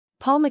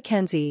Paul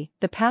Mackenzie,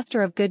 the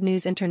pastor of Good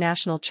News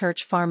International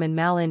Church Farm in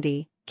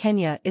Malindi,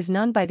 Kenya, is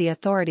known by the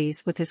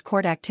authorities with his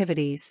court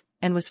activities,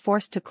 and was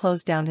forced to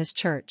close down his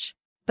church.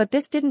 But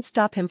this didn't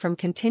stop him from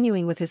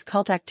continuing with his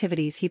cult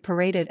activities. He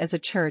paraded as a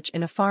church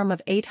in a farm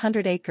of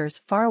 800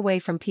 acres far away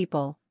from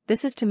people.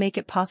 This is to make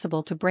it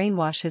possible to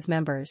brainwash his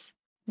members.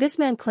 This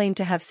man claimed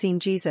to have seen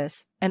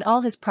Jesus, and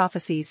all his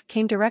prophecies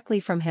came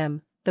directly from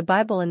him. The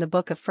Bible in the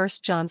book of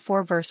 1 John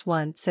 4 verse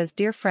 1 says,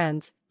 "Dear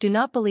friends, do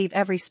not believe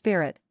every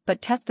spirit,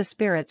 but test the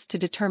spirits to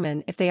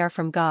determine if they are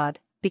from God,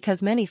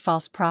 because many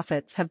false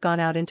prophets have gone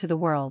out into the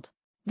world."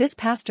 This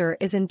pastor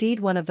is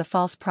indeed one of the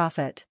false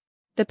prophet.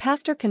 The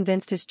pastor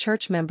convinced his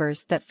church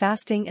members that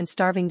fasting and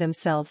starving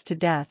themselves to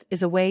death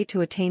is a way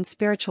to attain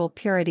spiritual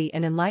purity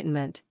and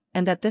enlightenment,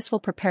 and that this will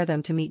prepare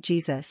them to meet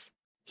Jesus.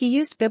 He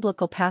used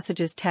biblical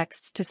passages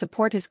texts to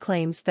support his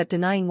claims that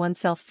denying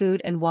oneself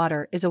food and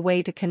water is a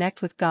way to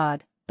connect with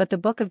God, but the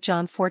book of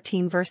John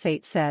 14 verse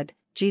 8 said,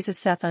 "Jesus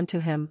saith unto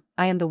him,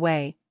 I am the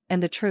way,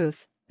 and the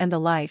truth, and the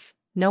life,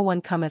 no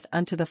one cometh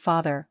unto the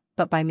Father,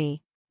 but by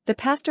me." The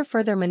pastor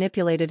further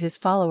manipulated his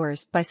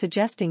followers by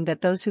suggesting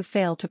that those who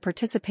fail to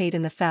participate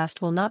in the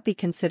fast will not be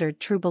considered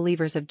true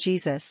believers of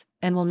Jesus,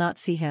 and will not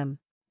see him.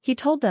 He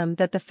told them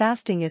that the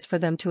fasting is for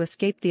them to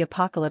escape the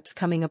apocalypse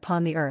coming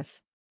upon the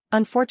earth.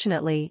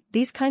 Unfortunately,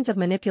 these kinds of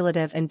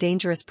manipulative and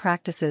dangerous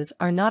practices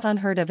are not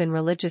unheard of in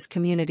religious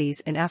communities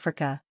in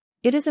Africa.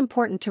 It is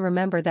important to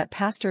remember that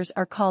pastors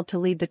are called to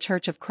lead the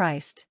Church of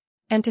Christ,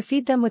 and to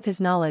feed them with his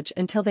knowledge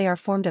until they are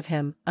formed of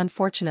him.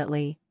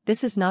 Unfortunately,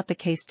 this is not the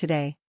case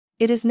today.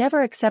 It is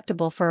never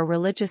acceptable for a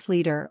religious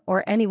leader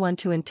or anyone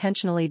to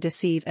intentionally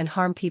deceive and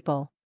harm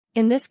people.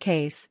 In this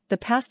case, the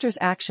pastor's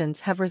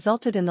actions have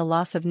resulted in the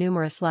loss of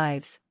numerous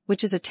lives,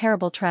 which is a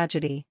terrible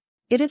tragedy.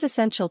 It is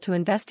essential to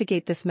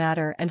investigate this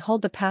matter and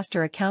hold the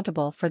pastor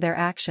accountable for their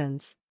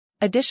actions.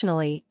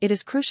 Additionally, it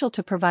is crucial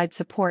to provide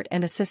support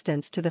and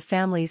assistance to the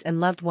families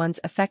and loved ones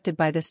affected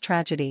by this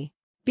tragedy.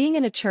 Being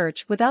in a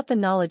church without the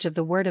knowledge of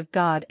the Word of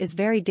God is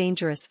very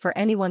dangerous for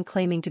anyone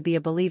claiming to be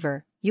a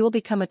believer. You will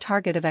become a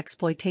target of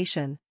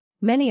exploitation.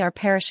 Many are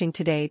perishing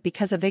today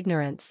because of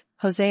ignorance.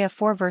 Hosea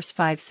 4 verse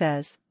 5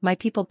 says, "My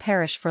people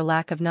perish for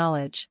lack of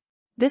knowledge."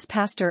 This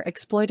pastor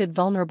exploited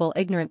vulnerable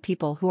ignorant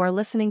people who are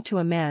listening to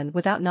a man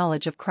without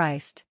knowledge of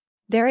Christ.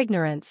 Their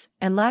ignorance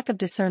and lack of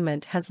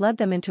discernment has led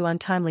them into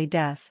untimely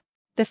death.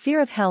 The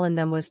fear of hell in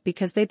them was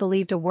because they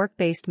believed a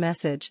work-based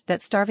message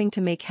that starving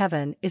to make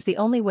heaven is the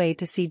only way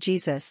to see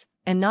Jesus,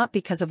 and not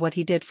because of what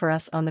he did for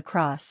us on the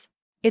cross.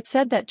 It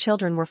said that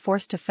children were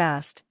forced to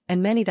fast,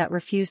 and many that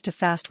refused to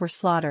fast were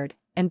slaughtered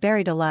and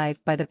buried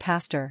alive by the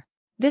pastor.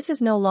 This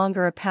is no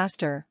longer a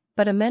pastor,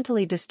 but a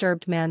mentally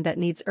disturbed man that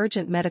needs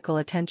urgent medical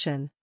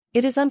attention.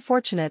 It is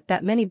unfortunate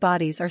that many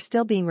bodies are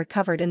still being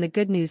recovered in the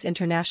Good News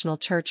International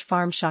Church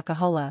Farm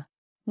Shakahola.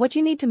 What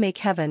you need to make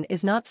heaven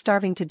is not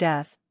starving to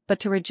death, but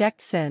to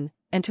reject sin,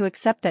 and to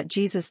accept that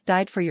Jesus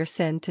died for your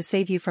sin to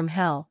save you from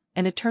hell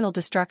and eternal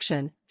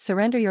destruction.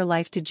 Surrender your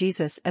life to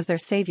Jesus as their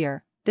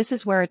Savior. This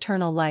is where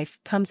eternal life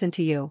comes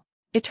into you.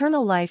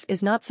 Eternal life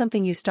is not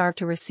something you starve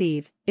to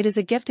receive, it is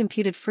a gift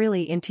imputed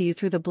freely into you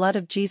through the blood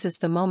of Jesus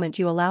the moment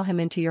you allow him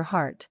into your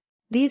heart.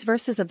 These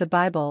verses of the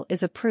Bible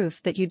is a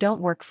proof that you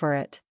don't work for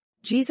it.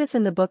 Jesus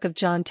in the book of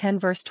John 10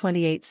 verse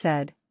 28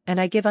 said, "And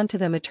I give unto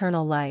them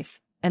eternal life,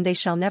 and they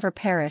shall never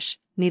perish,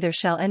 neither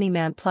shall any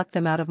man pluck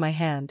them out of my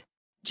hand."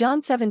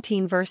 John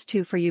 17 verse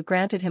 2 "For you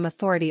granted him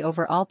authority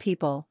over all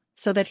people,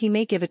 so that he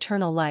may give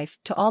eternal life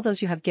to all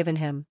those you have given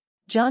him."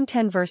 John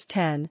 10 verse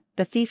 10,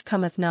 "The thief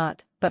cometh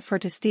not, but for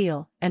to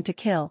steal, and to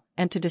kill,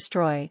 and to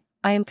destroy.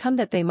 I am come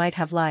that they might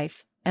have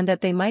life, and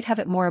that they might have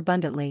it more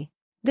abundantly."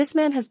 This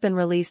man has been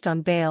released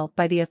on bail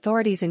by the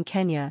authorities in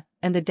Kenya,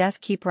 and the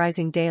death keep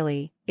rising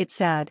daily. It's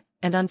sad,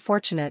 and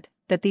unfortunate,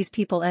 that these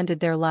people ended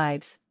their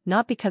lives,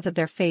 not because of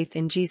their faith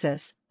in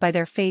Jesus, by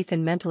their faith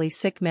in mentally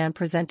sick man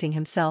presenting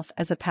himself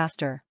as a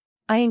pastor.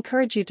 I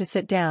encourage you to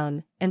sit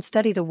down, and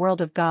study the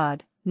Word of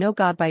God, know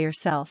God by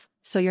yourself,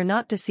 so you're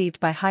not deceived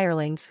by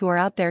hirelings who are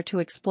out there to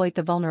exploit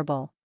the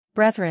vulnerable.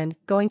 Brethren,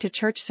 going to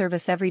church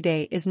service every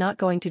day is not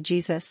going to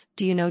Jesus.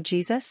 Do you know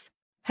Jesus?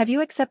 Have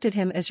you accepted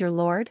him as your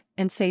Lord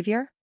and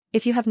Savior?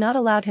 If you have not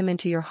allowed him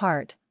into your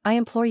heart, I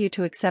implore you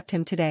to accept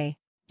him today.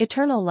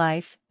 Eternal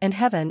life and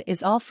heaven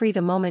is all free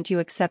the moment you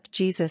accept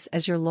Jesus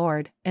as your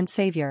Lord and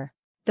Savior.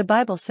 The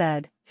Bible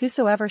said,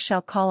 "Whosoever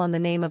shall call on the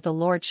name of the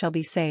Lord shall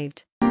be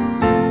saved."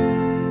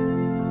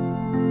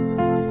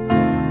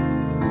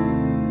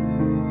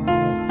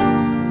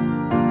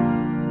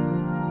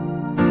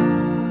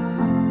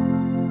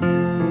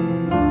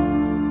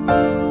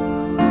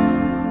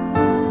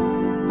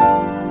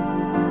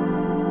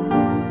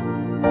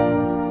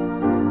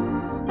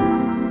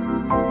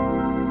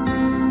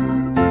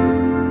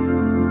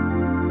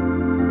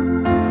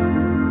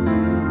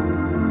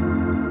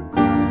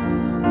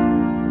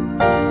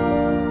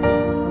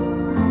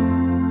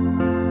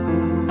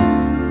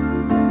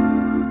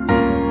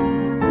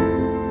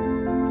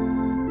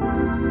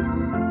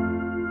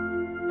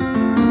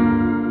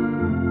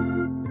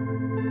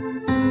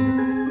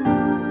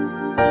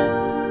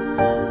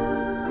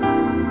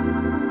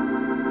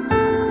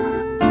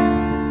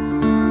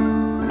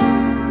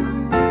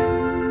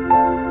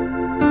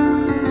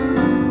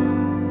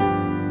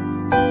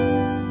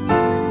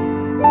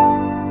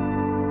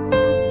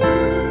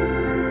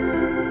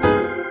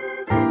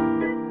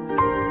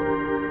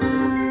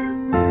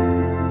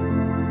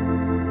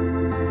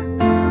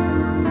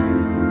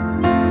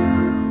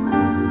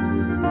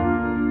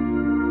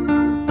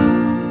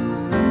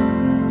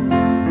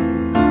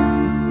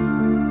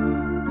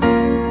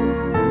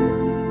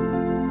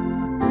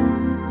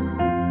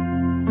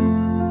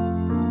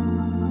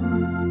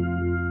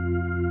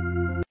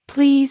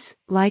 Please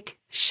like,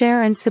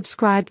 share and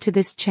subscribe to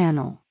this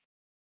channel.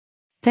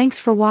 Thanks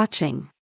for watching.